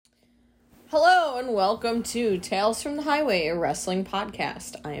Hello and welcome to Tales from the Highway, a wrestling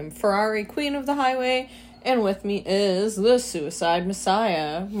podcast. I am Ferrari, Queen of the Highway, and with me is the Suicide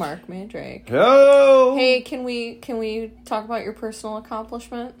Messiah, Mark Mandrake. Hello! Hey, can we talk about your personal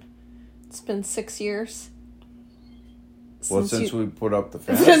accomplishment? It's been 6 years. Since we put up the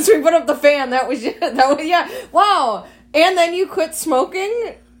fan. Since we put up the fan, that was yeah. Wow. And then you quit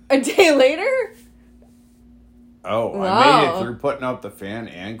smoking a day later? Oh, wow. I made it through putting up the fan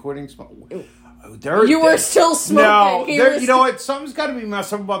and quitting smoking. You were still smoking. No, you know what? Something's got to be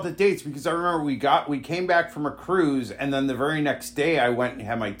messed up about the dates, because I remember we came back from a cruise, and then the very next day I went and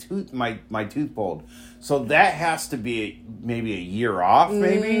had my tooth pulled. So that has to be maybe a year off,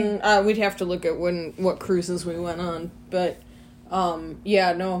 maybe. We'd have to look at what cruises we went on, but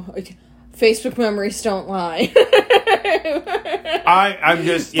yeah, no, Facebook memories don't lie. I'm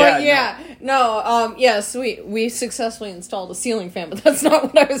just yeah. But yeah, no, yes, we successfully installed a ceiling fan, but that's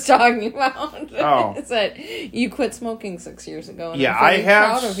not what I was talking about. Oh, it's that you quit smoking 6 years ago. And yeah, I'm very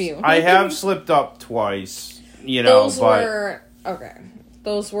proud of you. I have slipped up twice. Those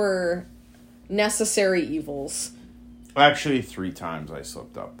were necessary evils. Actually, 3 times I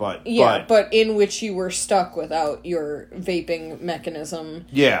slipped up, but in which you were stuck without your vaping mechanism.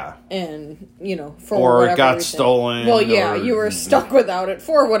 Yeah, and or whatever it got reason. stolen. Well, yeah, you were stuck without it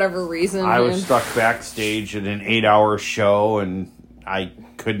for whatever reason. I was stuck backstage at an 8-hour show, and I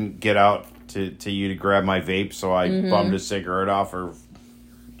couldn't get out to you to grab my vape, so I bummed a cigarette off of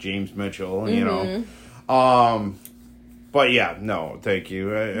James Mitchell. But yeah, no, thank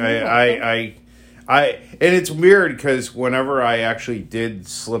you. And it's weird because whenever I actually did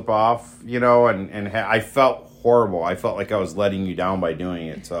slip off, I felt horrible. I felt like I was letting you down by doing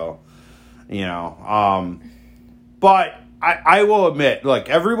it. So, but I will admit, look,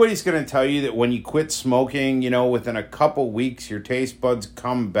 everybody's going to tell you that when you quit smoking, within a couple weeks, your taste buds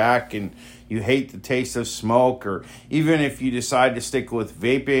come back and you hate the taste of smoke. Or even if you decide to stick with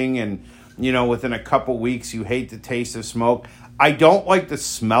vaping and, within a couple weeks, you hate the taste of smoke. I don't like the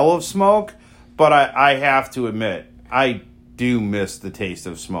smell of smoke. But I have to admit, I do miss the taste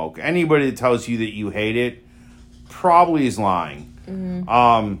of smoke. Anybody that tells you that you hate it probably is lying.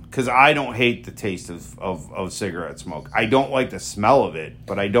 Because I don't hate the taste of cigarette smoke. I don't like the smell of it,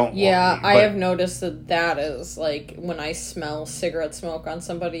 but I don't... Yeah, I have noticed that is, like, when I smell cigarette smoke on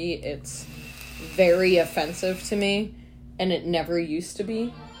somebody, it's very offensive to me, and it never used to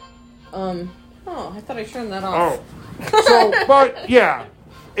be. I thought I turned that off. Oh. So, but, yeah...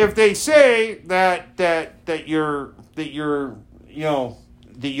 If they say that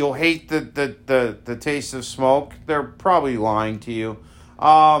you'll hate the taste of smoke, they're probably lying to you.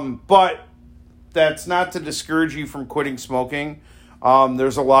 But that's not to discourage you from quitting smoking.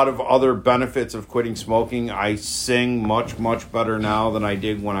 There's a lot of other benefits of quitting smoking. I sing much, much better now than I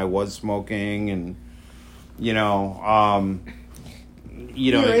did when I was smoking, and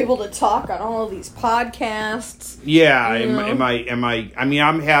you're able to talk on all of these podcasts. Yeah,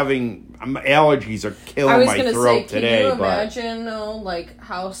 allergies are killing my throat today. Can you imagine,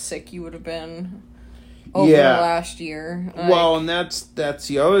 how sick you would have been over the last year? Well, and that's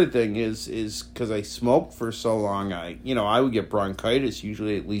the other thing is because I smoked for so long, I would get bronchitis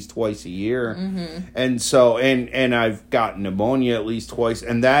usually at least twice a year, and so and I've gotten pneumonia at least twice,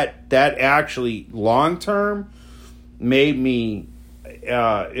 and that actually long term made me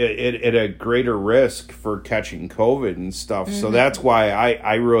at a greater risk for catching COVID and stuff. So that's why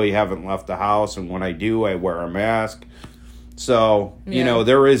I really haven't left the house. And when I do, I wear a mask. So,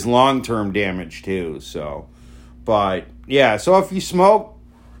 there is long-term damage too. So, but yeah, so if you smoke,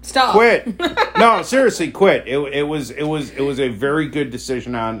 stop. Quit. No, seriously, quit. It was a very good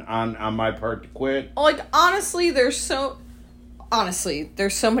decision on my part to quit. Like, honestly, there's so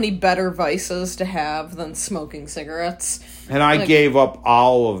many better vices to have than smoking cigarettes. And I gave up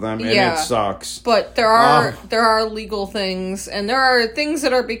all of them, and it sucks. But there are legal things, and there are things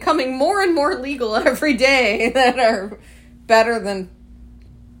that are becoming more and more legal every day that are better than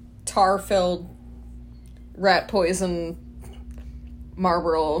tar-filled, rat poison,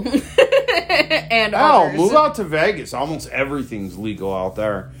 Marlboro, and others. Move out to Vegas. Almost everything's legal out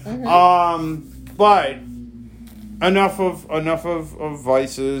there. But enough of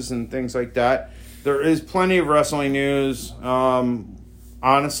vices and things like that. There is plenty of wrestling news.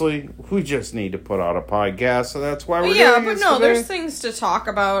 Honestly, we just need to put out a podcast, so that's why we're doing this today. There's things to talk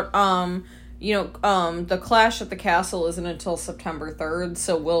about. The Clash at the Castle isn't until September 3rd,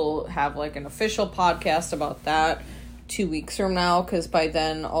 so we'll have an official podcast about that 2 weeks from now, because by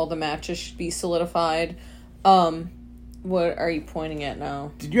then all the matches should be solidified. What are you pointing at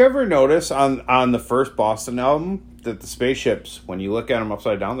now? Did you ever notice on the first Boston album, that the spaceships, when you look at them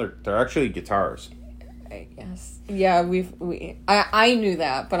upside down, they're actually guitars. I guess. Yeah, I knew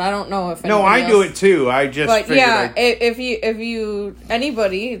that, but I don't know if no, I do it too. I just but yeah, if you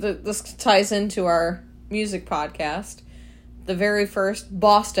anybody this ties into our music podcast, the very first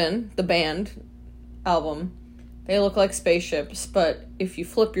Boston, the band album, they look like spaceships, but if you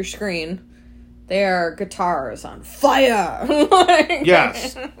flip your screen, they are guitars on fire.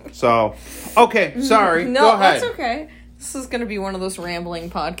 Yes. So, okay, sorry. No, go ahead. That's okay. This is going to be one of those rambling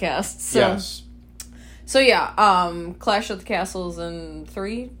podcasts. So. Yes. So yeah, Clash of the Castles in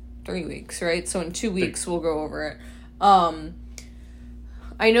three weeks, right? So in 2 weeks we'll go over it. I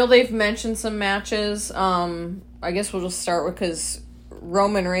know they've mentioned some matches. I guess we'll just start with, because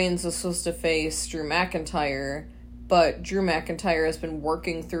Roman Reigns is supposed to face Drew McIntyre, but Drew McIntyre has been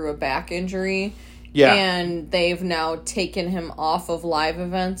working through a back injury. Yeah. And they've now taken him off of live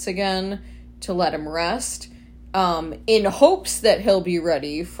events again to let him rest, in hopes that he'll be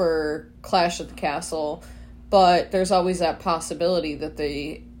ready for Clash at the Castle. But there's always that possibility that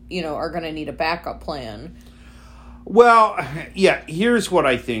they, are going to need a backup plan. Well, yeah, here's what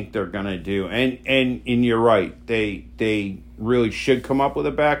I think they're going to do. And you're right. They really should come up with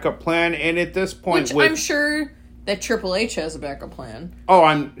a backup plan. And at this point... I'm sure that Triple H has a backup plan. Oh,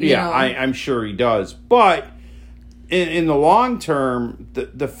 I'm sure he does. But in the long term,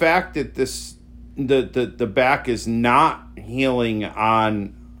 the fact that the back is not healing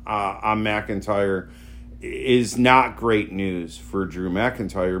on McIntyre is not great news for Drew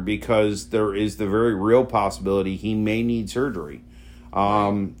McIntyre, because there is the very real possibility he may need surgery.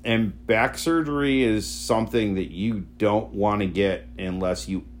 And back surgery is something that you don't want to get unless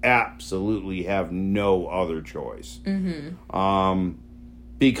you absolutely have no other choice. Mm-hmm.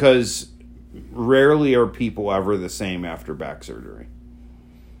 Because rarely are people ever the same after back surgery.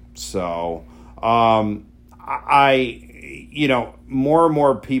 So, more and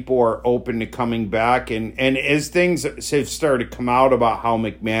more people are open to coming back, and as things have started to come out about how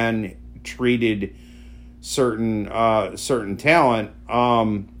McMahon treated certain talent,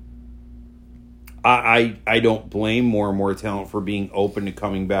 I don't blame more and more talent for being open to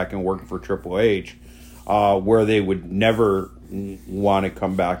coming back and working for Triple H, where they would never want to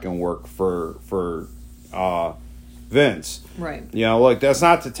come back and work for Vince. Right. Look, that's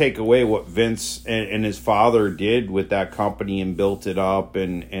not to take away what Vince and his father did with that company and built it up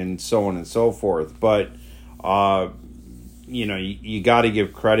and so on and so forth. But, you got to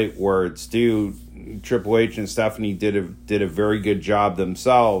give credit where it's due. Triple H and Stephanie did a very good job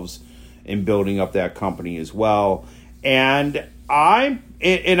themselves in building up that company as well. And I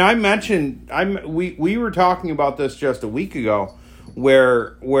mentioned, we were talking about this just a week ago,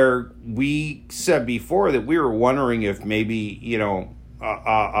 where we said before that we were wondering if maybe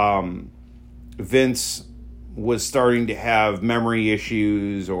Vince was starting to have memory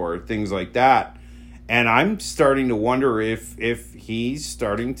issues or things like that, and I'm starting to wonder if he's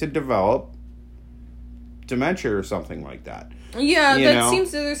starting to develop dementia or something like that. Yeah,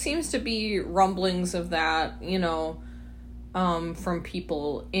 there seems to be rumblings of that, from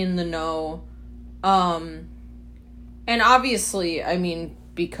people in the know. And obviously, I mean,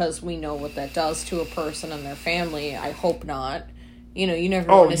 because we know what that does to a person and their family, I hope not. You never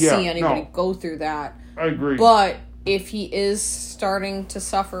want to see anybody go through that. I agree. But if he is starting to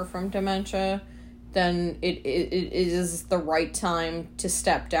suffer from dementia, then it is the right time to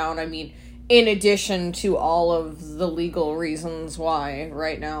step down. I mean, in addition to all of the legal reasons why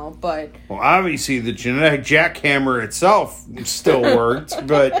right now, but... Well, obviously, the genetic jackhammer itself still worked,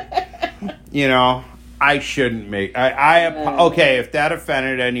 but, I shouldn't make... Okay, if that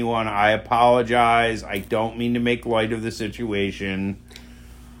offended anyone, I apologize. I don't mean to make light of the situation.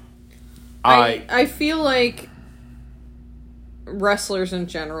 I feel like wrestlers in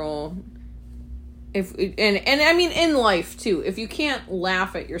general, and I mean in life too, if you can't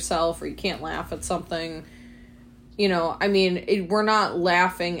laugh at yourself or you can't laugh at something, we're not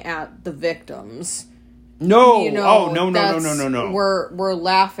laughing at the victims. No. No. We're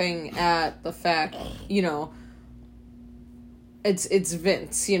laughing at the fact, it's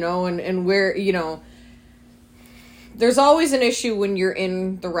Vince, and we're, there's always an issue when you're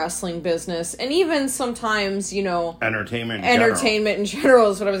in the wrestling business, and even sometimes, entertainment in general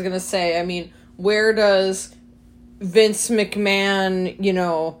is what I was going to say. I mean, where does Vince McMahon,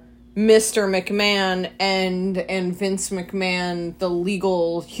 Mr. McMahon and Vince McMahon, the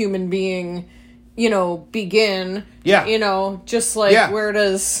legal human being, begin? Yeah. Just like where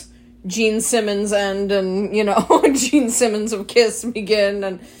does Gene Simmons end and, Gene Simmons of Kiss begin?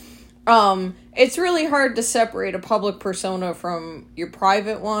 And it's really hard to separate a public persona from your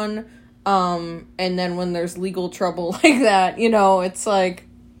private one. And then when there's legal trouble like that, you know, it's like,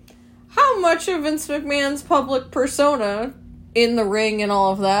 how much of Vince McMahon's public persona in the ring and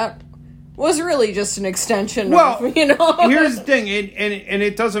all of that was really just an extension of, you know? Here's the thing, and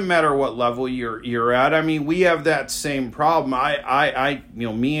it doesn't matter what level you're at. I mean, we have that same problem. I you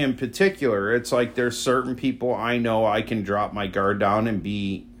know, me in particular, it's like there's certain people I know I can drop my guard down and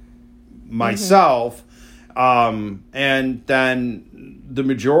be myself, and then the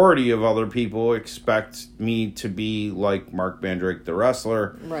majority of other people expect me to be like Mark Mandrake, the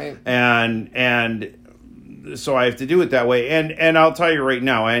wrestler, right? And so I have to do it that way. And I'll tell you right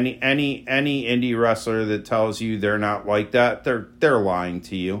now, any indie wrestler that tells you they're not like that, they're lying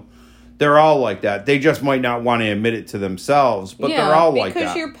to you. They're all like that. They just might not want to admit it to themselves, but they're all like that.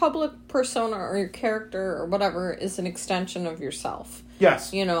 Because your public persona or your character or whatever is an extension of yourself.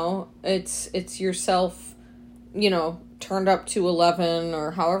 Yes. You know, it's yourself, you know, turned up to 11 or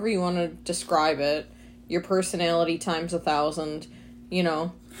however you want to describe it. Your personality times 1,000, you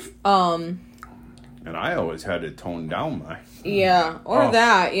know. And I always had to tone down my... Yeah, or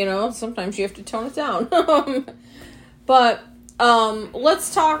that, you know. Sometimes you have to tone it down. But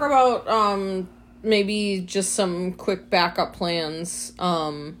let's talk about maybe just some quick backup plans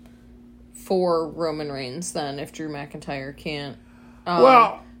for Roman Reigns then, if Drew McIntyre can't.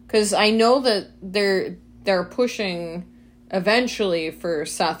 Because I know that they're pushing eventually for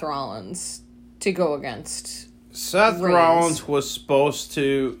Seth Rollins to go against Seth Reigns. Rollins was supposed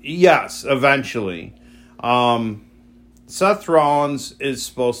to... Yes, eventually. Seth Rollins is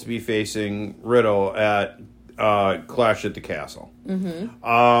supposed to be facing Riddle at Clash at the Castle.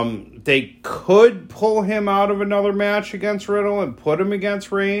 Mm-hmm. They could pull him out of another match against Riddle and put him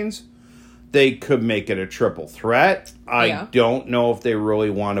against Reigns. They could make it a triple threat. I don't know if they really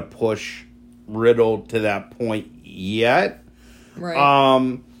want to push Riddle to that point yet.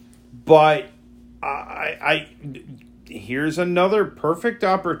 Right. But I here's another perfect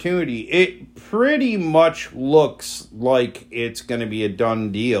opportunity. It pretty much looks like it's going to be a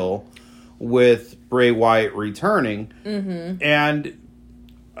done deal with Bray Wyatt returning. Mm-hmm. And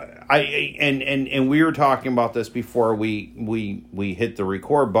and we were talking about this before we hit the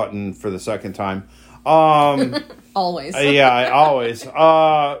record button for the second time. Always. Always.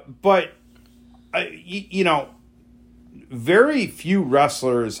 But you know, very few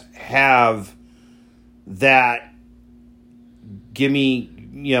wrestlers have that gimme,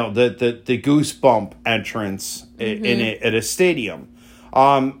 you know, the goosebump entrance at a stadium.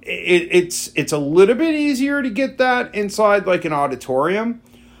 It's a little bit easier to get that inside like an auditorium,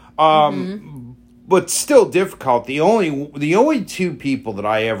 but still difficult. The only two people that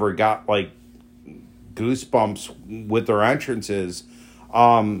I ever got like goosebumps with their entrances,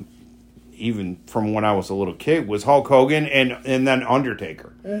 even from when I was a little kid, was Hulk Hogan and then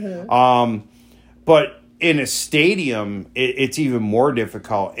Undertaker. But in a stadium, it's even more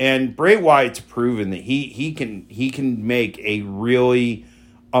difficult. And Bray Wyatt's proven that he can make a really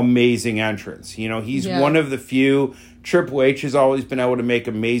amazing entrance. You know, he's one of the few. Triple H has always been able to make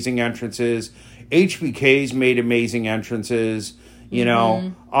amazing entrances. HBK's made amazing entrances. You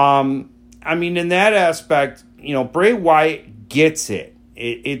know, I mean, in that aspect, you know, Bray Wyatt gets it.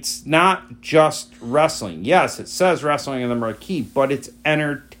 It's not just wrestling. Yes, it says wrestling in the marquee, but it's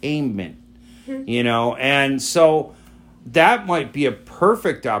entertainment. You know, and so that might be a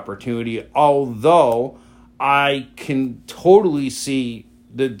perfect opportunity, although I can totally see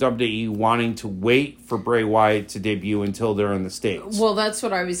the WWE wanting to wait for Bray Wyatt to debut until they're in the States. Well, that's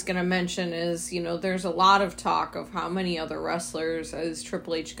what I was going to mention is, you know, there's a lot of talk of how many other wrestlers is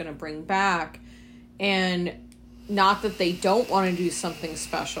Triple H going to bring back, and not that they don't want to do something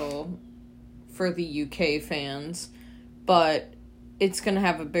special for the UK fans, but it's going to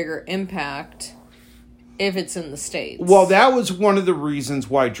have a bigger impact if it's in the States. Well, that was one of the reasons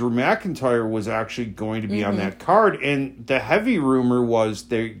why Drew McIntyre was actually going to be on that card. And the heavy rumor was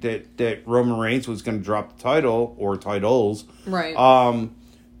that Roman Reigns was going to drop the title, or titles, right,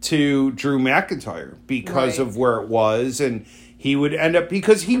 to Drew McIntyre because of where it was. And he would end up,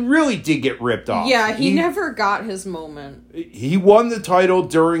 because he really did get ripped off. Yeah, he never got his moment. He won the title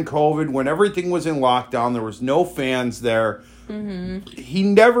during COVID when everything was in lockdown. There was no fans there. He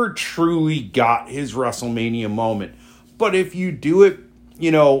never truly got his WrestleMania moment. But if you do it,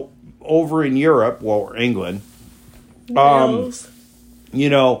 you know, over in Europe, well, or England, you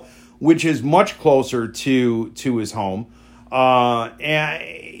know, which is much closer to his home, and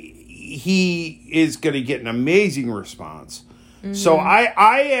he is going to get an amazing response. So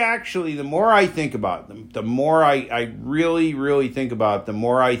I actually, the more I think about them, the more I really, really think about it, the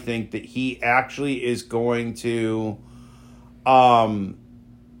more I think that he actually is going to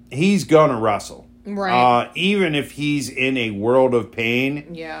he's gonna wrestle. Right. Even if he's in a world of pain,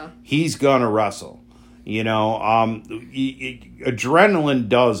 Yeah. he's gonna wrestle. You know, adrenaline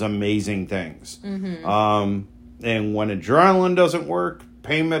does amazing things. Mm-hmm. And when adrenaline doesn't work,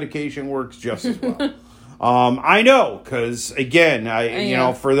 pain medication works just as well. I know, because again, you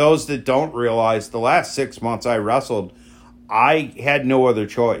know, for those that don't realize, the last 6 months I wrestled, I had no other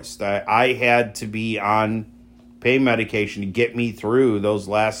choice. I had to be on pain medication to get me through those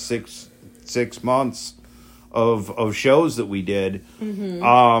last six months of shows that we did.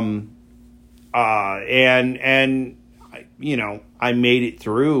 Mm-hmm. And you know, I made it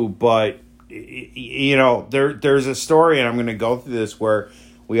through, but you know, there's a story, and I'm going to go through this, where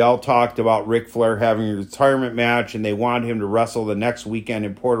we all talked about Ric Flair having a retirement match, and they wanted him to wrestle the next weekend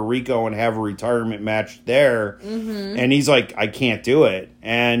in Puerto Rico and have a retirement match there. Mm-hmm. And he's like, I can't do it.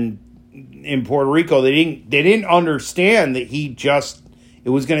 And in Puerto Rico, they didn't understand that it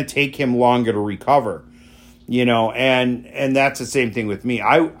was going to take him longer to recover, you know, and that's the same thing with me.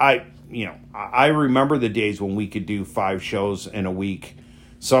 I remember the days when we could do 5 shows in a week,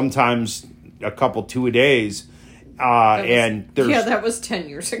 sometimes a couple, 2 a days. That was 10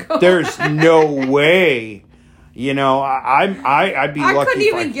 years ago. There's no way, you know, I'd be lucky. I couldn't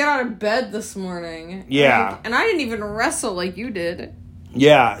even get out of bed this morning. Yeah. And I didn't even wrestle like you did.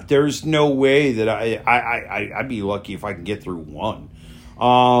 Yeah, there's no way that I'd be lucky if I can get through one.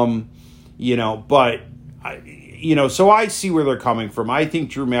 You know, but you know, so I see where they're coming from. I think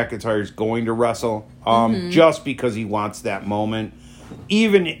Drew McIntyre is going to wrestle, just because he wants that moment.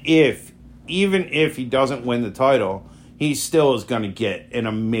 Even if he doesn't win the title, he still is going to get an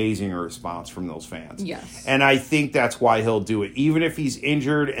amazing response from those fans. Yes. And I think that's why he'll do it. Even if he's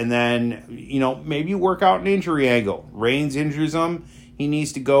injured, and then, you know, maybe work out an injury angle. Reigns injures him. He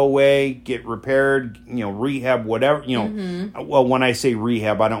needs to go away, get repaired, you know, rehab, whatever, you know. Well, when I say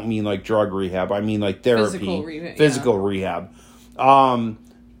rehab, I don't mean like drug rehab. I mean like therapy. Physical rehab.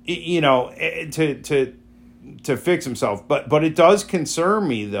 You know, to fix himself. But it does concern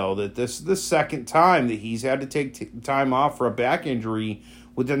me, though, that this is the second time that he's had to take time off for a back injury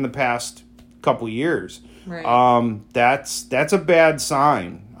within the past couple years. Right. That's a bad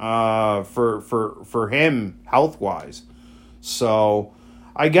sign for him health-wise. So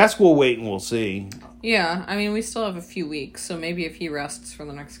I guess we'll wait and we'll see. Yeah, I mean, we still have a few weeks, so maybe if he rests for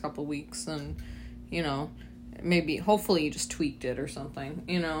the next couple weeks, then, you know, maybe, hopefully he just tweaked it or something,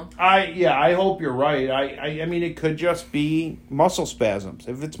 you know? I hope you're right. I mean, it could just be muscle spasms.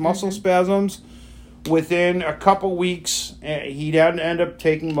 If it's muscle spasms, within a couple weeks, he'd end up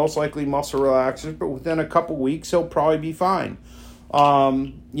taking most likely muscle relaxers, but within a couple weeks, he'll probably be fine.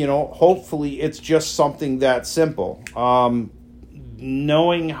 You know, hopefully it's just something that simple.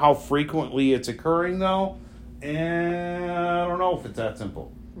 Knowing how frequently it's occurring, though, and I don't know if it's that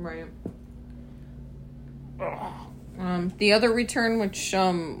simple. Right. The other return, which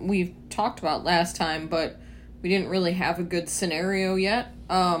we've talked about last time, but we didn't really have a good scenario yet.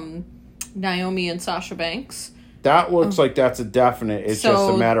 Naomi and Sasha Banks. That looks like that's a definite. It's just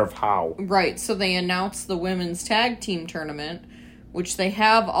a matter of how. Right. So they announced the women's tag team tournament, which they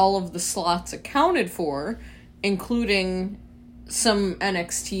have all of the slots accounted for, including some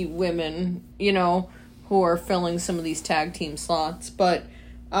NXT women, you know, who are filling some of these tag team slots. But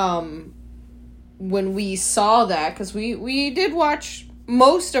when we saw that, because we did watch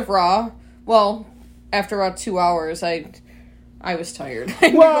most of Raw, well, after about 2 hours, I was tired. I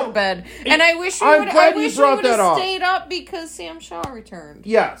had to go to bed. And I wish you would have stayed up because Sam Shaw returned.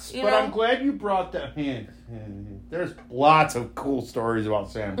 Yes, but I'm glad you brought that in. There's lots of cool stories about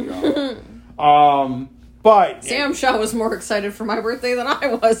Sam Shaw. But Sam Shaw was more excited for my birthday than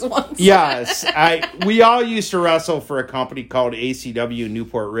I was once. Yes, we all used to wrestle for a company called ACW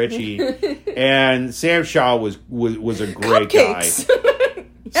Newport Richie, and Sam Shaw was a great Cupcakes. guy.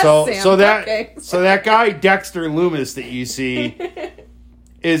 Yes, so that guy Dexter Loomis that you see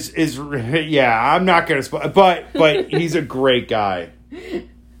is yeah, I'm not gonna but he's a great guy.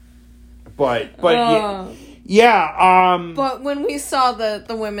 But when we saw the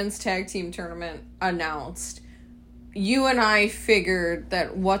women's tag team tournament announced, you and I figured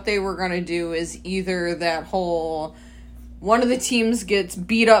that what they were going to do is either that whole one of the teams gets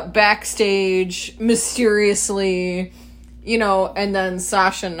beat up backstage mysteriously, you know, and then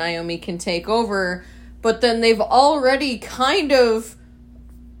Sasha and Naomi can take over, but then they've already kind of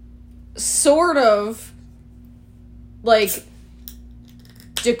sort of like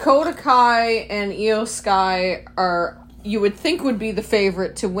Dakota Kai and Io Sky are, you would think, would be the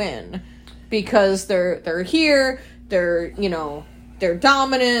favorite to win because they're here, they're, you know, they're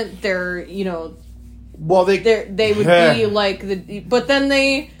dominant, they're, you know, Well, they would be like but then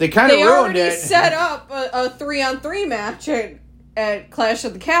they kind of ruined already it. set up a 3-on-3 match at Clash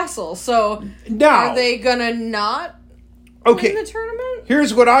of the Castle. So now, are they gonna not win the tournament?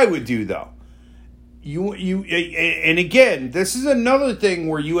 Here's what I would do though. And again, this is another thing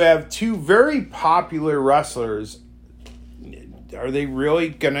where you have two very popular wrestlers. Are they really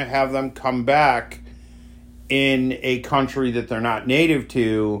gonna have them come back in a country that they're not native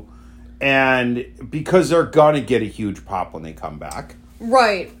to? And because they're gonna get a huge pop when they come back,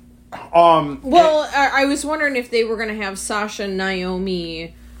 right? I was wondering if they were gonna have Sasha and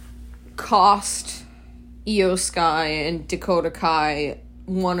Naomi cost Io Sky and Dakota Kai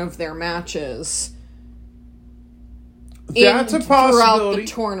one of their matches. That's a possibility throughout the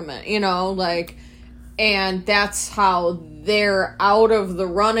tournament, and that's how they're out of the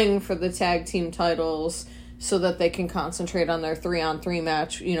running for the tag team titles. So that they can concentrate on their 3-on-3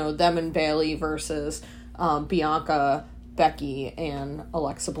 match, them and Bayley versus Bianca, Becky, and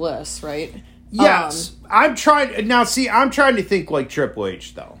Alexa Bliss, right? Yes. I'm trying to think like Triple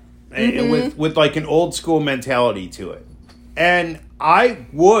H, though. With like an old school mentality to it. And I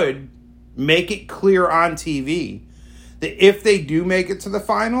would make it clear on TV that if they do make it to the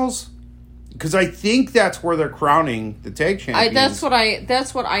finals, because I think that's where they're crowning the tag champions. That's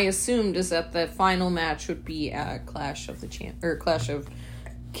what I assumed, is that the final match would be at Clash of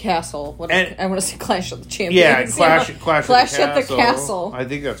Castle. I want to say Clash of the Champions. Yeah, Clash at the Castle. I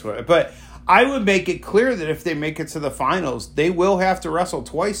think that's what. But I would make it clear that if they make it to the finals, they will have to wrestle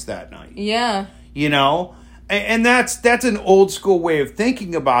twice that night. Yeah, and that's an old school way of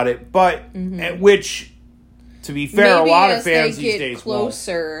thinking about it. But which, to be fair, maybe a lot as of fans they these get days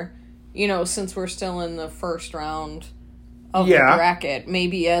closer. Since we're still in the first round of the bracket,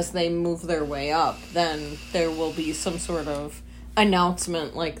 maybe as they move their way up, then there will be some sort of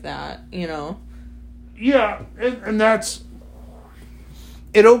announcement like that, Yeah, and that's...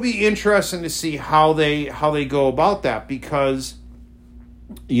 It'll be interesting to see how they go about that, because,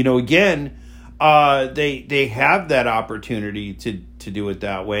 again, they have that opportunity to do it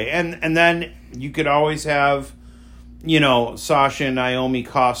that way. And then you could always have... Sasha and Naomi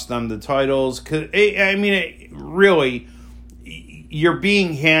cost them the titles. Really, you're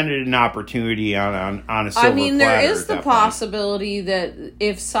being handed an opportunity on a silver platter. There is the possibility that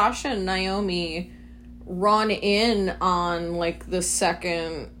if Sasha and Naomi run in on, like, the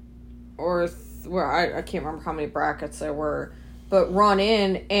second or... I can't remember how many brackets there were, but run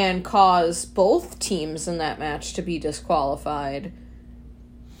in and cause both teams in that match to be disqualified...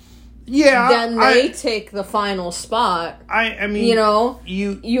 Yeah, then they take the final spot.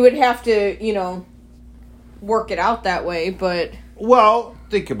 You would have to, work it out that way, but... Well,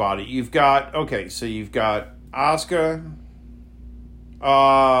 think about it. You've got Asuka,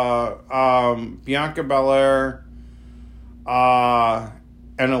 Bianca Belair,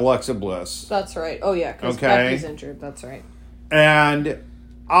 and Alexa Bliss. That's right. Oh, yeah, because Becky's injured. That's right. And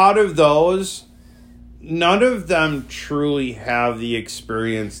out of those... None of them truly have the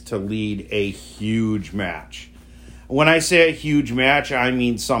experience to lead a huge match. When I say a huge match, I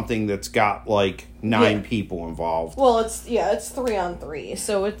mean something that's got like 9 people involved. Well, it's 3-on-3,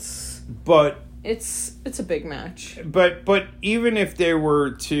 so it's a big match. But even if they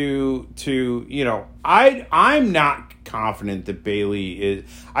were to I'm not confident that Bayley is.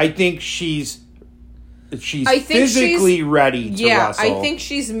 I think she's physically ready to wrestle. I think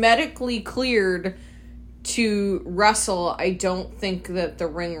she's medically cleared to wrestle. I don't think that the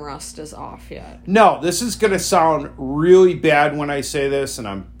ring rust is off yet. No, this is going to sound really bad when I say this,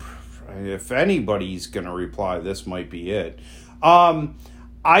 and if anybody's going to reply, this might be it.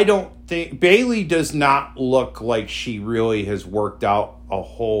 I don't think... Bayley does not look like she really has worked out a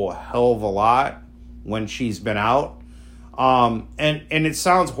whole hell of a lot when she's been out. And it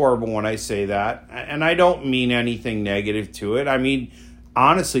sounds horrible when I say that, and I don't mean anything negative to it. I mean...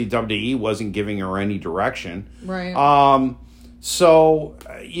 Honestly, WWE wasn't giving her any direction. Right. So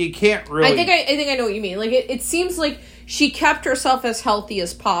you can't really... I think I know what you mean. Like, it seems like she kept herself as healthy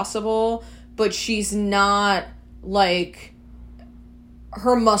as possible, but she's not, like...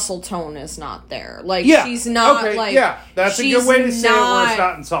 Her muscle tone is not there. Like, she's not, like... Yeah, that's a good way to say it where it's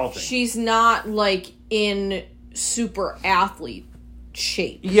not insulting. She's not, like, in super athlete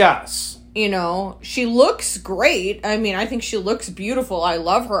shape. Yes. She looks great. I mean, I think she looks beautiful. I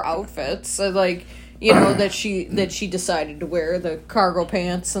love her outfits. That she decided to wear the cargo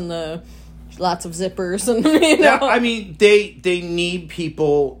pants and the lots of zippers and Yeah, I mean, they need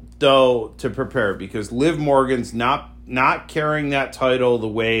people though to prepare, because Liv Morgan's not carrying that title the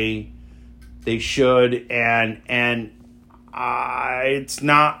way they should, and it's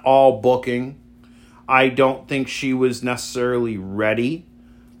not all booking. I don't think she was necessarily ready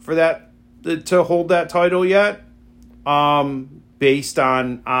for that, to hold that title yet, based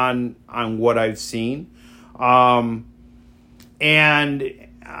on what I've seen. And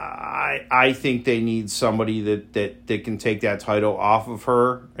I think they need somebody that can take that title off of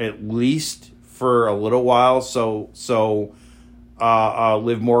her, at least for a little while, so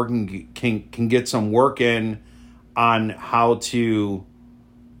Liv Morgan can get some work in on how to,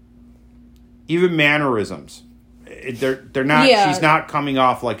 even mannerisms. They're not. Yeah. She's not coming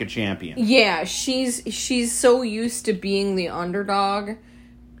off like a champion. Yeah, she's so used to being the underdog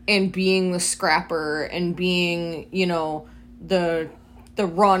and being the scrapper and being, the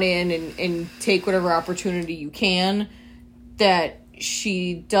run in and take whatever opportunity you can, that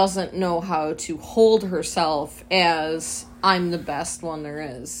she doesn't know how to hold herself as I'm the best one there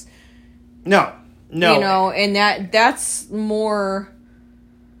is. No. And that's more,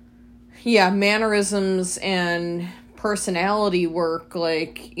 mannerisms and personality work.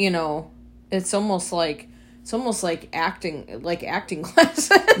 Like, it's almost like acting classes.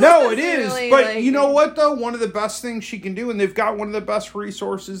 No, it is. Really, but you know what though? One of the best things she can do, and they've got one of the best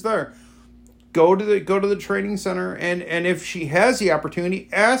resources there. Go to the training center, and if she has the opportunity,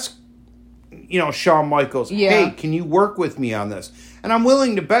 ask, Shawn Michaels, hey, can you work with me on this? And I'm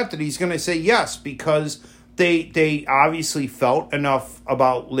willing to bet that he's going to say yes, because they obviously felt enough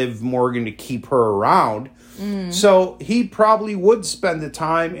about Liv Morgan to keep her around. So he probably would spend the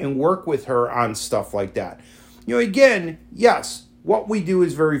time and work with her on stuff like that. Again, yes, what we do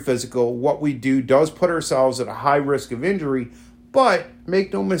is very physical. What we do does put ourselves at a high risk of injury, but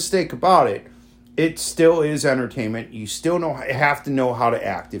make no mistake about it, it still is entertainment. You still have to know how to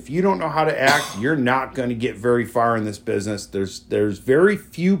act. If you don't know how to act, you're not going to get very far in this business. There's very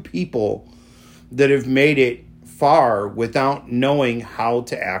few people that have made it far without knowing how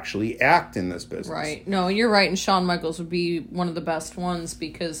to actually act in this business. Right. No, you're right. And Shawn Michaels would be one of the best ones,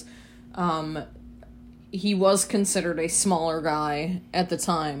 because he was considered a smaller guy at the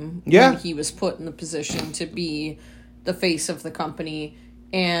time when he was put in the position to be the face of the company,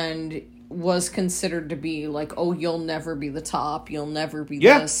 and was considered to be like, oh, you'll never be the top, you'll never be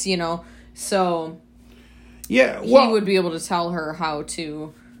this, so he would be able to tell her how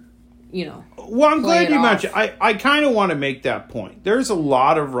to, well, I'm glad you mentioned. I kind of want to make that point. There's a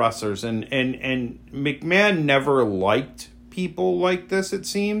lot of wrestlers, and McMahon never liked people like this, it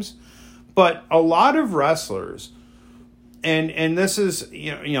seems, but a lot of wrestlers, and this is,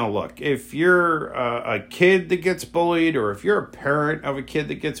 look, if you're a kid that gets bullied, or if you're a parent of a kid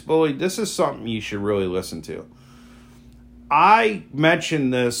that gets bullied, this is something you should really listen to. I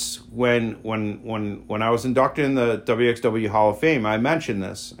mentioned this when I was inducted in the WXW Hall of Fame. I mentioned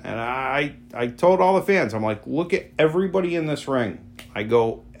this, and I told all the fans, I'm like, look at everybody in this ring. I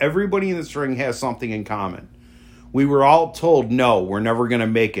go, everybody in this ring has something in common. We were all told, no, we're never going to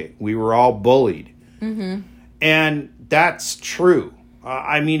make it. We were all bullied. Mm-hmm. And that's true.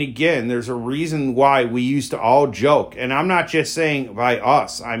 Again, there's a reason why we used to all joke. And I'm not just saying by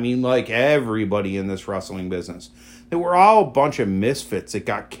us. I mean, like everybody in this wrestling business. That we're all a bunch of misfits that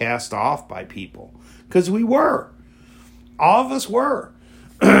got cast off by people. Because we were. All of us were.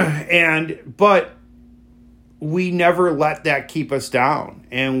 But we never let that keep us down.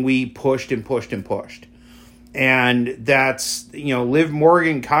 And we pushed and pushed and pushed. And that's, Liv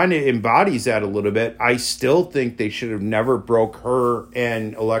Morgan kind of embodies that a little bit. I still think they should have never broke her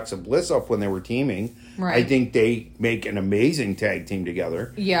and Alexa Bliss up when they were teaming. Right. I think they make an amazing tag team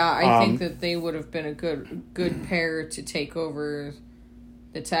together. Yeah, I think that they would have been a good pair to take over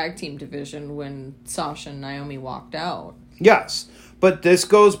the tag team division when Sasha and Naomi walked out. Yes, but this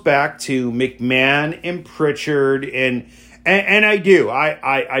goes back to McMahon and Pritchard, and I do.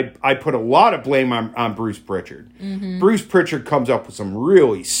 I put a lot of blame on Bruce Pritchard. Mm-hmm. Bruce Pritchard comes up with some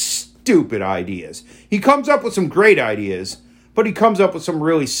really stupid ideas. He comes up with some great ideas, but he comes up with some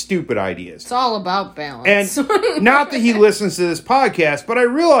really stupid ideas. It's all about balance. And not that he listens to this podcast, but I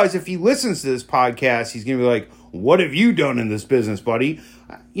realize if he listens to this podcast, he's going to be like, what have you done in this business, buddy?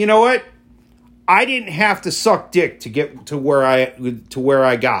 You know what? I didn't have to suck dick to get to where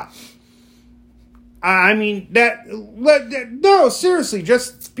I got. I mean, no, seriously,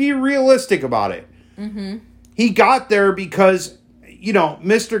 just be realistic about it. Mm-hmm. He got there because,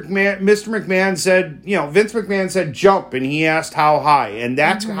 Mr. McMahon said, Vince McMahon said jump, and he asked how high, and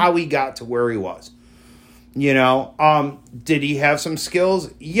that's how he got to where he was. Did he have some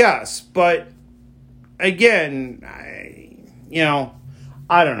skills? Yes, but again, I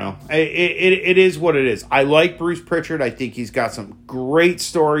don't know. It is what it is. I like Bruce Pritchard. I think he's got some great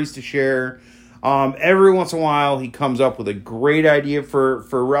stories to share. Every once in a while, he comes up with a great idea for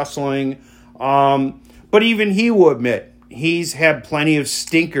wrestling. But even he will admit he's had plenty of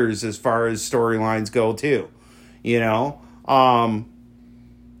stinkers as far as storylines go too. You know? And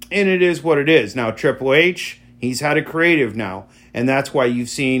it is what it is. Now, Triple H, he's had a creative now. And that's why you've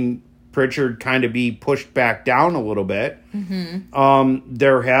seen Pritchard kind of be pushed back down a little bit. Mm-hmm.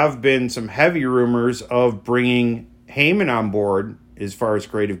 There have been some heavy rumors of bringing Heyman on board as far as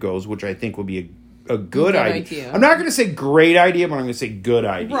creative goes, which I think would be a good idea. I'm not going to say great idea, but I'm going to say good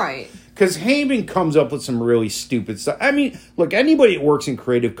idea. Right. Because Heyman comes up with some really stupid stuff. I mean, look, anybody that works in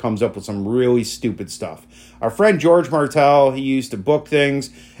creative comes up with some really stupid stuff. Our friend George Martel, he used to book things,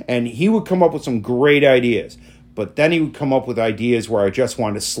 and he would come up with some great ideas. But then he would come up with ideas where I just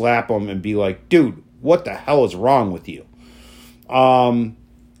wanted to slap him and be like, dude, what the hell is wrong with you? And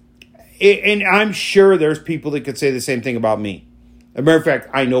I'm sure there's people that could say the same thing about me. As a matter of fact,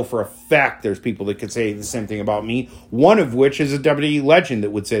 I know for a fact there's people that could say the same thing about me, one of which is a WWE legend that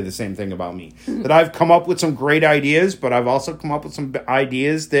would say the same thing about me. That I've come up with some great ideas, but I've also come up with some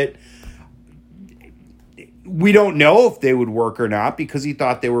ideas that we don't know if they would work or not because he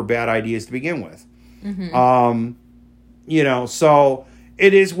thought they were bad ideas to begin with. Mm-hmm. You know, so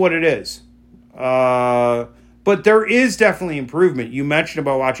it is what it is. But there is definitely improvement. You mentioned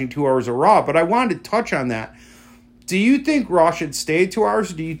about watching 2 hours of Raw, but I wanted to touch on that. Do you think Raw should stay at 2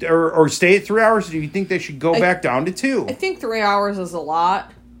 hours? Or stay at 3 hours? Or do you think they should go back down to 2? I think 3 hours is a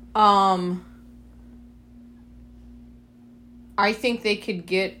lot. I think they could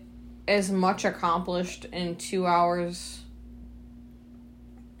get as much accomplished in 2 hours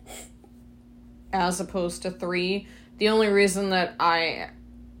as opposed to 3. The only reason that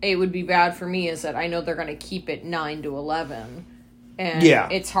it would be bad for me is that I know they're going to keep it 9 to 11.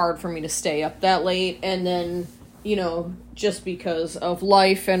 And it's hard for me to stay up that late. And then, you know, just because of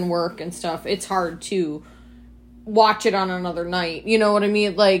life and work and stuff, it's hard to watch it on another night. You know what I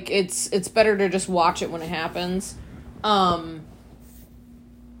mean? Like, it's better to just watch it when it happens.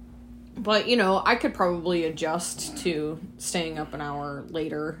 But, you know, I could probably adjust to staying up an hour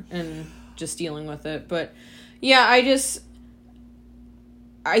later and just dealing with it. But, yeah, I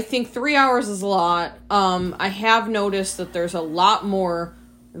think 3 hours is a lot. I have noticed that there's a lot more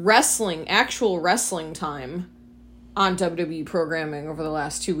actual wrestling time on WWE programming over the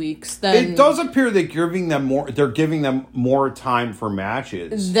last 2 weeks. It does appear they're giving them more time for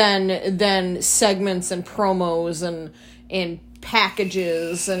matches than segments and promos and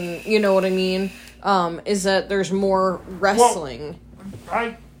packages, and you know what I mean. Is that there's more wrestling?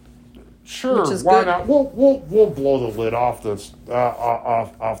 Well, sure, why good. Not? We'll blow the lid off this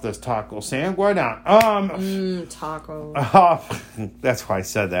off this taco stand. Why not? Taco. That's why I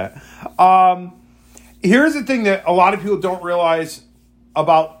said that. Here's the thing that a lot of people don't realize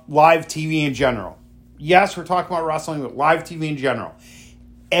about live TV in general. Yes, we're talking about wrestling, but live TV in general.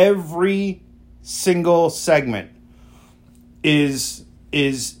 Every single segment is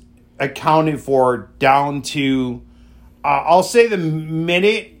accounted for down to, I'll say the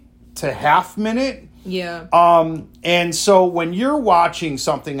minute to half minute. Yeah. And so when you're watching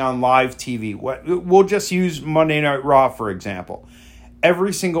something on live TV, we'll just use Monday Night Raw, for example.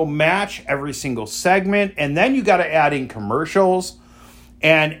 Every single match, every single segment, and then you got to add in commercials,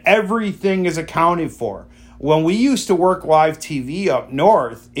 and everything is accounted for. When we used to work live TV up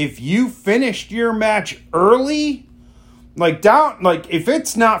north, if you finished your match early, if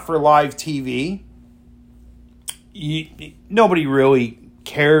it's not for live TV, nobody really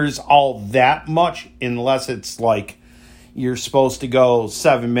cares all that much unless it's like you're supposed to go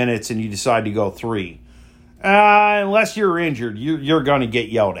 7 minutes and you decide to go 3. Unless you're injured, you're going to get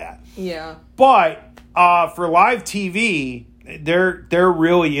yelled at. Yeah. But for live TV, there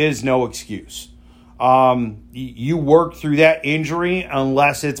really is no excuse. You work through that injury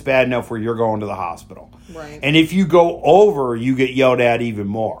unless it's bad enough where you're going to the hospital. Right. And if you go over, you get yelled at even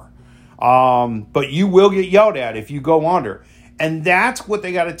more. But you will get yelled at if you go under. And that's what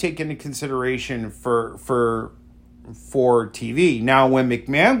they got to take into consideration for TV. Now, when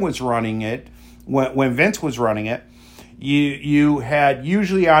McMahon was running it, when Vince was running it, you had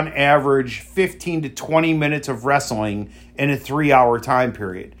usually on average 15 to 20 minutes of wrestling in a 3-hour time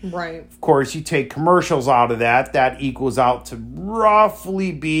period. Right. Of course, you take commercials out of that equals out to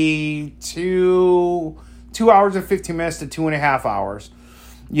roughly be 2 hours and 15 minutes to 2.5 hours,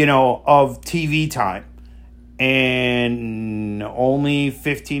 of TV time. And only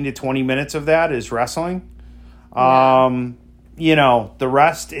 15 to 20 minutes of that is wrestling. Yeah. The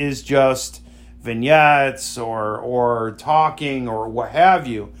rest is just vignettes or talking or what have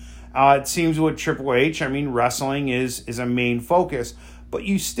you. It seems with Triple H, wrestling is a main focus, but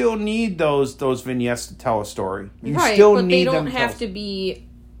you still need those vignettes to tell a story. You right, still but need they don't have to be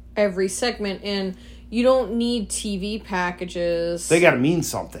every segment. And you don't need TV packages. They got to mean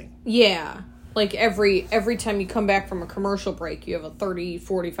something. Yeah. Like every time you come back from a commercial break, you have a 30,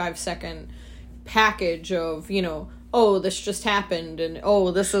 45 second package of, you know, oh, this just happened, and oh,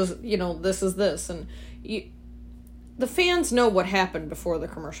 this is, you know, this is this. And the fans know what happened before the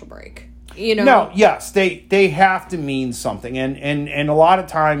commercial break. You know? No, yes, they have to mean something, and a lot of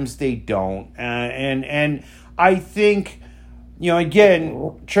times they don't. And I think, you know,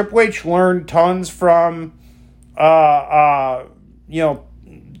 again, Triple H learned tons from,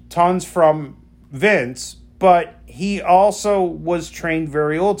 tons from Vince, but he also was trained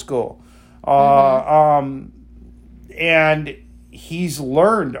very old school. And he's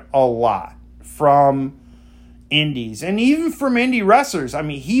learned a lot from indies and even from indie wrestlers. I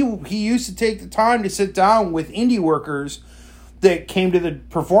mean, he used to take the time to sit down with indie workers that came to the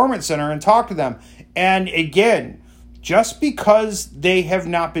Performance Center and talk to them. And again, just because they have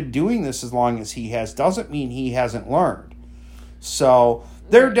not been doing this as long as he has doesn't mean he hasn't learned. So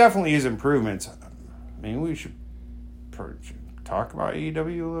there definitely is improvements. Maybe we should talk about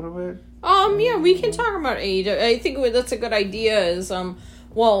AEW a little bit. Yeah, we can talk about AEW. I think that's a good idea. Is the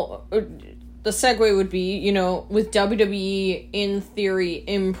segue would be, you know, with WWE in theory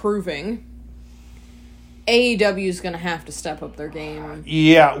improving, AEW is going to have to step up their game.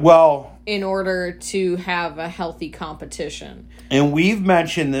 Yeah, well, in order to have a healthy competition. And we've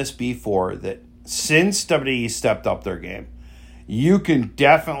mentioned this before, that since WWE stepped up their game, you can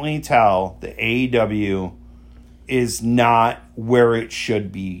definitely tell that AEW is not where it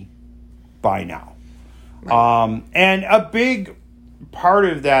should be by now. Right. And a big part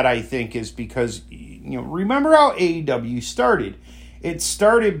of that, I think, is because, you know, remember how AEW started? It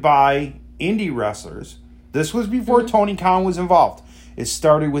started by indie wrestlers. This was before Tony Khan was involved. It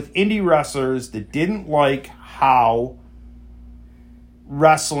started with indie wrestlers that didn't like how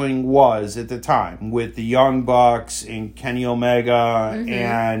wrestling was at the time, with the Young Bucks and Kenny Omega,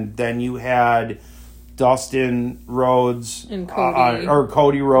 and then you had Dustin Rhodes and Cody, or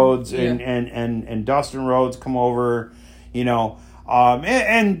Cody Rhodes and Dustin Rhodes come over, you know,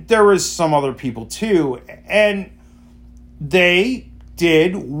 and there was some other people too, and they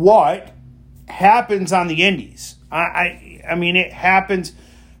did what happens on the indies. I mean, it happens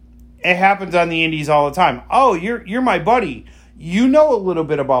on the indies all the time. Oh, you're my buddy. You know a little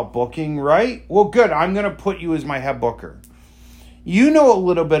bit about booking, right? Well, good. I'm going to put you as my head booker. You know a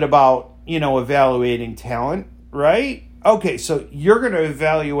little bit about, you know, evaluating talent, right? Okay, so you're going to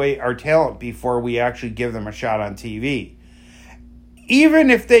evaluate our talent before we actually give them a shot on TV.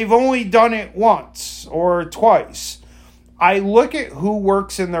 Even if they've only done it once or twice. I look at who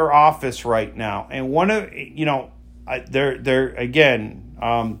works in their office right now, and one of, you know,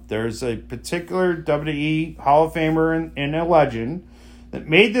 there's a particular WWE Hall of Famer and a legend that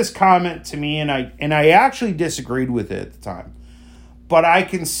made this comment to me, and I actually disagreed with it at the time. But I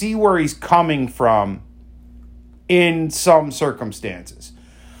can see where he's coming from in some circumstances.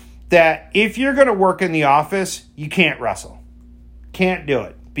 That if you're going to work in the office, you can't wrestle. Can't do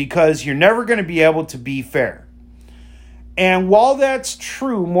it. Because you're never going to be able to be fair. And while that's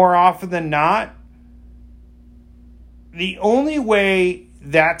true more often than not, the only way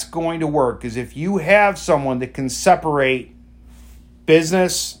that's going to work is if you have someone that can separate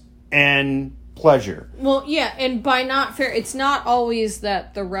business and pleasure. Well, yeah, and by not fair, it's not always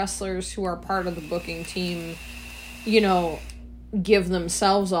that the wrestlers who are part of the booking team, you know, give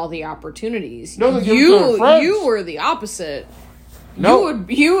themselves all the opportunities. No, you were the opposite. No.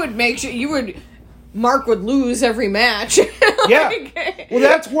 You would make sure Mark would lose every match. Yeah. Well,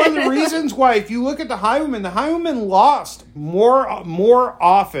 that's one of the reasons why, if you look at the Highwaymen lost more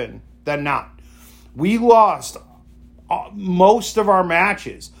often than not. We lost most of our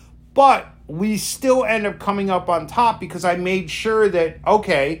matches, but we still end up coming up on top because I made sure that,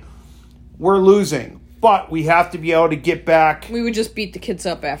 okay, we're losing, but we have to be able to get back. We would just beat the kids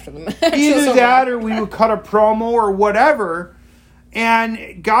up after the match. Either that or we would cut a promo or whatever.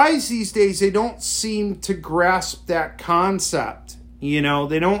 And guys these days, they don't seem to grasp that concept. You know,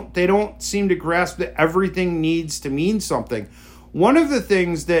 they don't seem to grasp that everything needs to mean something. One of the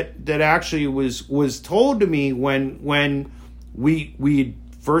things that actually was told to me when we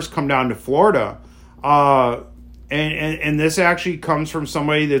first come down to Florida, and this actually comes from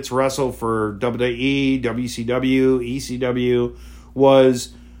somebody that's wrestled for WWE, WCW, ECW,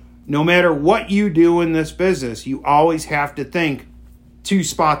 was no matter what you do in this business, you always have to think 2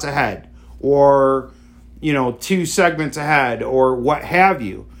 spots ahead, or, you know, 2 segments ahead, or what have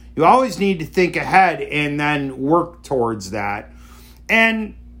you. You always need to think ahead and then work towards that.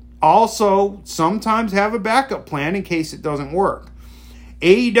 And also sometimes have a backup plan in case it doesn't work.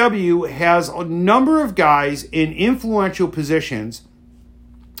 AEW has a number of guys in influential positions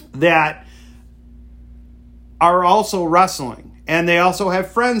that are also wrestling, and they also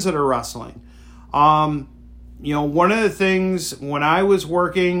have friends that are wrestling. One of the things when I was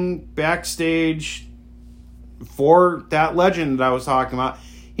working backstage for that legend that I was talking about,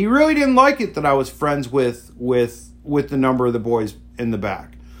 he really didn't like it that I was friends with the number of the boys in the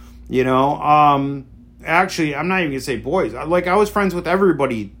back. Actually, I'm not even gonna say boys. I was friends with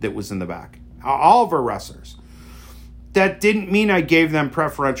everybody that was in the back, all of our wrestlers. That didn't mean I gave them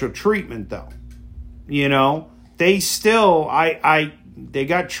preferential treatment, though. They still, they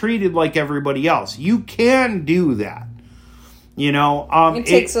got treated like everybody else. You can do that. It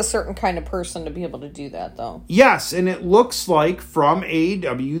takes a certain kind of person to be able to do that, though. Yes, and it looks like from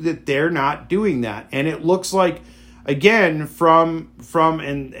AEW that they're not doing that. And it looks like, again, from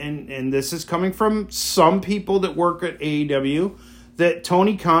and this is coming from some people that work at AEW, that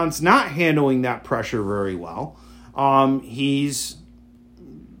Tony Khan's not handling that pressure very well. He's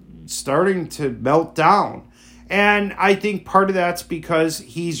starting to melt down. And I think part of that's because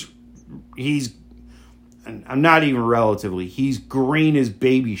he's I'm not even relatively, he's green as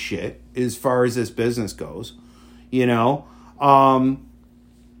baby shit as far as this business goes, and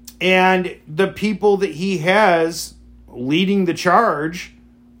the people that he has leading the charge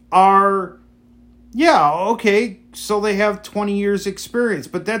are, so they have 20 years experience,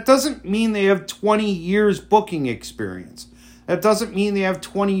 but that doesn't mean they have 20 years booking experience. That doesn't mean they have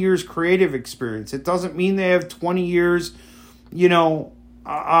 20 years creative experience. It doesn't mean they have 20 years,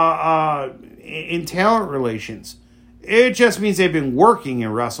 in talent relations. It just means they've been working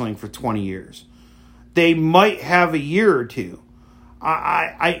in wrestling for 20 years. They might have a year or two.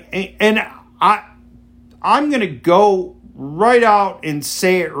 I'm going to go right out and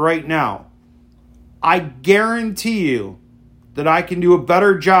say it right now. I guarantee you that I can do a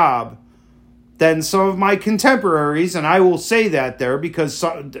better job than some of my contemporaries, and I will say that there because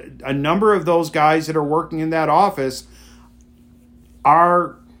a number of those guys that are working in that office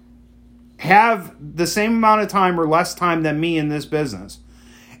have the same amount of time or less time than me in this business.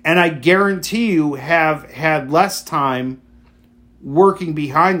 And I guarantee you have had less time working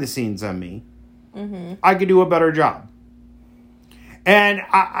behind the scenes than me. Mm-hmm. I could do a better job. And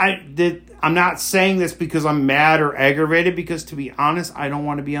I'm not saying this because I'm mad or aggravated, because to be honest, I don't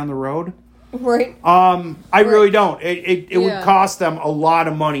want to be on the road. Right. I really don't. It would cost them a lot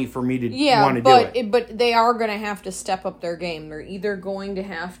of money for me to want to do it. But they are going to have to step up their game. They're either going to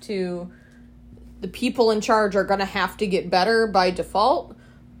have to, the people in charge are going to have to get better by default,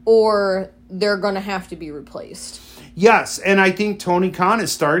 or they're going to have to be replaced. Yes, and I think Tony Khan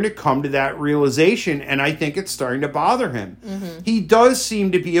is starting to come to that realization, and I think it's starting to bother him. Mm-hmm. He does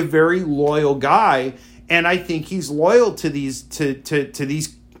seem to be a very loyal guy, and I think he's loyal to these to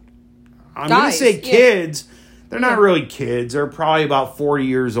these. I'm going to say kids. Yeah. They're not really kids. They're probably about 40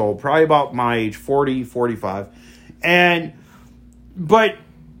 years old, probably about my age, 40, 45. But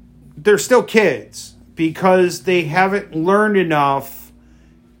they're still kids because they haven't learned enough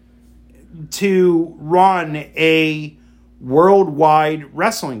to run a worldwide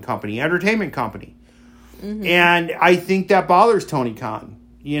wrestling company, entertainment company. Mm-hmm. And I think that bothers Tony Khan,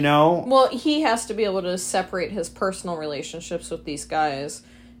 Well, he has to be able to separate his personal relationships with these guys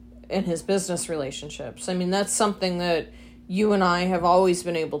and his business relationships. I mean, that's something that you and I have always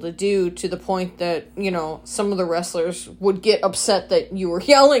been able to do, to the point that, some of the wrestlers would get upset that you were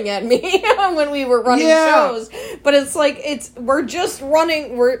yelling at me when we were running shows. But it's like, we're just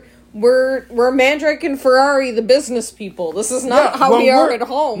running, we're Mandrake and Ferrari, the business people. This is not how we are at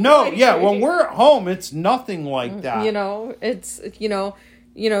home. No, when we're at home, it's nothing like that. It's, you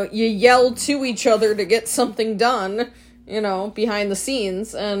yell to each other to get something done, behind the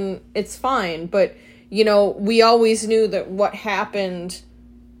scenes, and it's fine. But, we always knew that what happened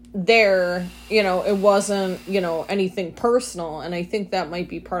there, it wasn't, anything personal. And I think that might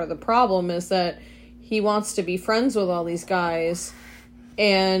be part of the problem, is that he wants to be friends with all these guys,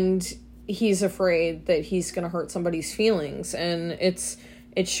 and he's afraid that he's going to hurt somebody's feelings. And it's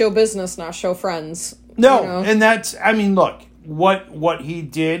show business, not show friends. No, and that's, look, what he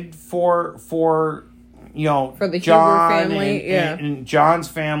did for the John Huber family, and John's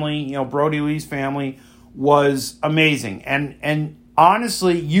family, Brody Lee's family, was amazing. And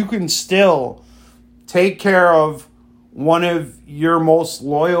honestly, you can still take care of one of your most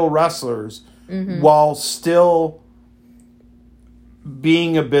loyal wrestlers while still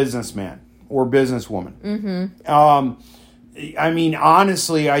being a businessman or businesswoman.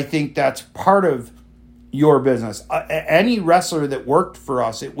 Honestly, I think that's part of your business. Any wrestler that worked for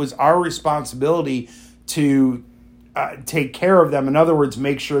us, it was our responsibility to take care of them. In other words,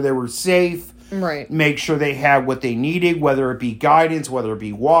 make sure they were safe. Right. Make sure they had what they needed, whether it be guidance, whether it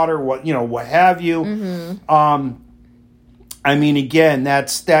be water, what have you. Mm-hmm. I mean, again,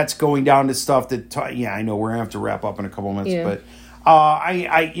 that's going down to stuff that I know we're gonna have to wrap up in a couple of minutes, but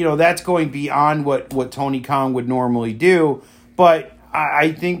that's going beyond what Tony Khan would normally do. But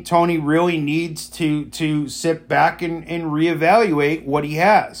I think Tony really needs to sit back and reevaluate what he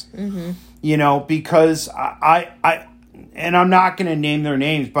has. Mm-hmm. Because I and I'm not going to name their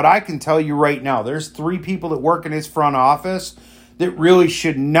names, but I can tell you right now, there's 3 people that work in his front office that really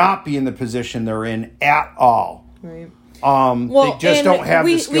should not be in the position they're in at all. Right. They just don't have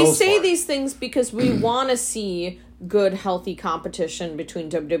the skills. We say these things because we want to see good, healthy competition between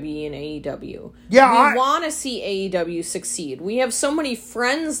WWE and AEW. Yeah, we want to see AEW succeed. We have so many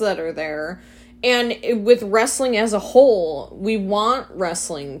friends that are there, and with wrestling as a whole, we want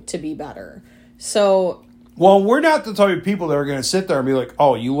wrestling to be better. So, well, we're not the type of people that are going to sit there and be like,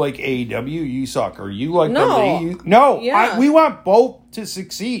 "Oh, you like AEW, you suck," or "You like WWE." No, we want both to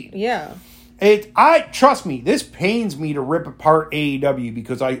succeed. Yeah. Trust me, this pains me to rip apart AEW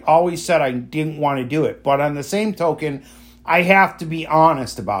because I always said I didn't want to do it. But on the same token, I have to be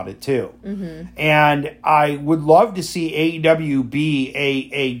honest about it too. Mm-hmm. And I would love to see AEW be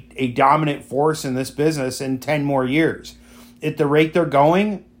a dominant force in this business in 10 more years. At the rate they're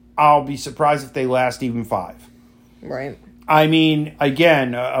going, I'll be surprised if they last even 5. Right. I mean,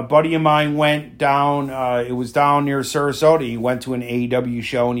 again, a buddy of mine went down, it was down near Sarasota. He went to an AEW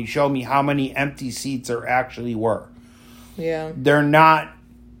show, and he showed me how many empty seats there actually were. Yeah. They're not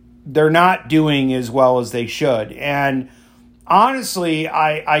doing as well as they should. And honestly,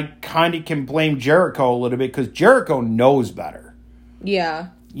 I kind of can blame Jericho a little bit because Jericho knows better. Yeah.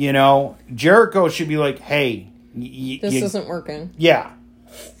 Jericho should be like, hey. This isn't working. Yeah.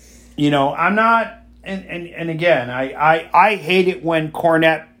 I'm not... And again, I hate it when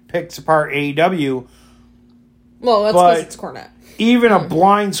Cornette picks apart AEW. Well, that's because it's Cornette. Even a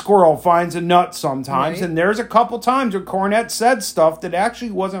blind squirrel finds a nut sometimes, right. And there's a couple times where Cornette said stuff that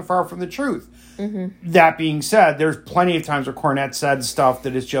actually wasn't far from the truth. Mm-hmm. That being said, there's plenty of times where Cornette said stuff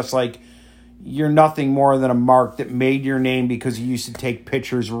that is just like, you're nothing more than a mark that made your name because you used to take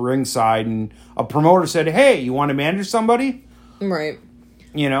pictures ringside, and a promoter said, hey, you want to manage somebody? Right.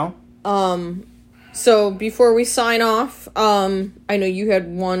 So before we sign off, I know you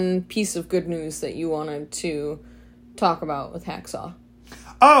had one piece of good news that you wanted to talk about with Hacksaw.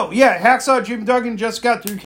 Oh, yeah. Hacksaw Jim Duggan just got through